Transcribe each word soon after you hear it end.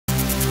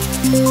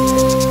The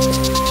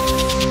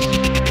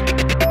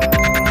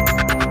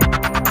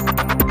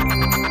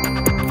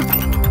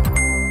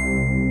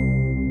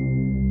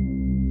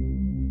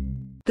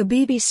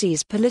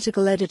BBC's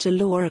political editor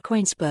Laura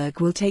Kuenssberg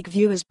will take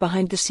viewers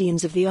behind the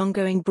scenes of the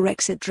ongoing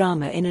Brexit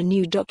drama in a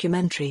new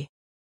documentary.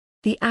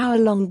 The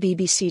hour-long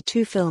BBC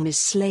Two film is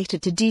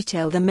slated to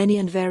detail the many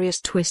and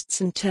various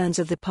twists and turns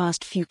of the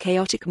past few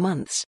chaotic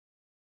months.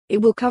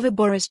 It will cover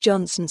Boris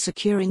Johnson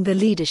securing the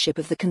leadership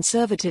of the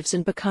Conservatives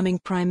and becoming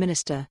Prime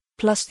Minister,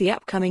 plus the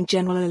upcoming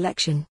general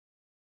election.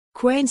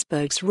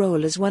 Kuenssberg's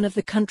role as one of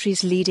the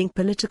country's leading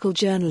political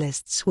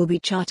journalists will be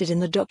charted in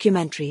the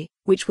documentary,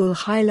 which will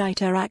highlight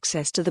her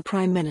access to the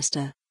Prime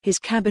Minister, his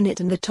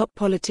cabinet and the top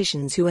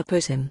politicians who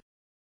oppose him.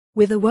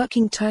 With a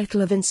working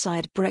title of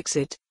Inside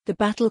Brexit, the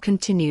battle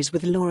continues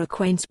with Laura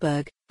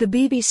Kuenssberg. The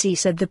BBC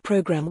said the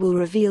programme will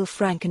reveal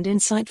frank and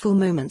insightful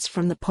moments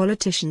from the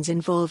politicians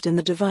involved in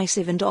the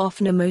divisive and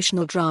often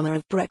emotional drama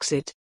of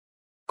Brexit.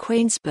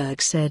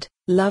 Kuenssberg said,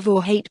 "Love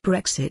or hate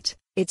Brexit,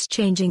 it's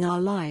changing our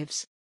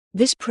lives.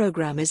 This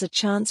program is a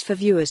chance for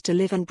viewers to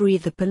live and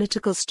breathe the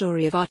political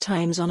story of our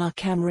times on our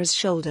camera's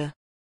shoulder.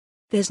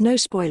 There's no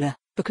spoiler,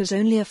 because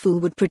only a fool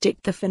would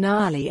predict the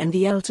finale and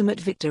the ultimate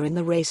victor in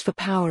the race for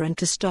power and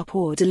to stop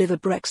or deliver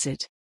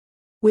Brexit."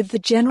 With the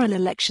general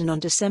election on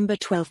December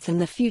 12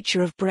 and the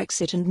future of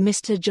Brexit and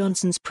Mr.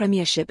 Johnson's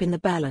premiership in the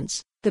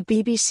balance, the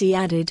BBC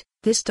added,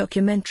 "This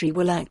documentary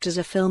will act as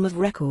a film of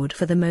record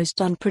for the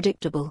most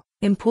unpredictable,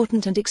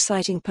 important and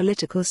exciting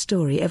political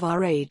story of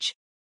our age."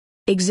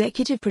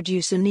 Executive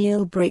producer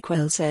Neil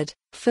Breakwell said,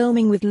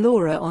 "Filming with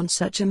Laura on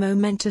such a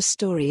momentous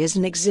story is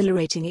an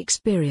exhilarating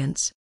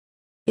experience.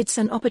 It's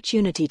an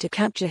opportunity to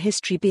capture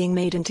history being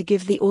made and to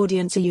give the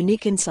audience a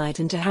unique insight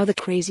into how the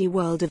crazy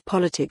world of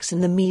politics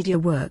and the media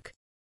work."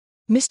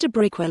 Mr.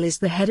 Breakwell is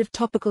the head of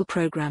topical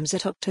programs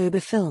at October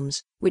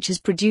Films, which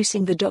is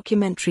producing the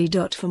documentary.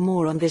 For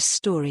more on this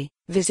story,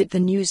 visit the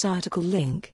news article link.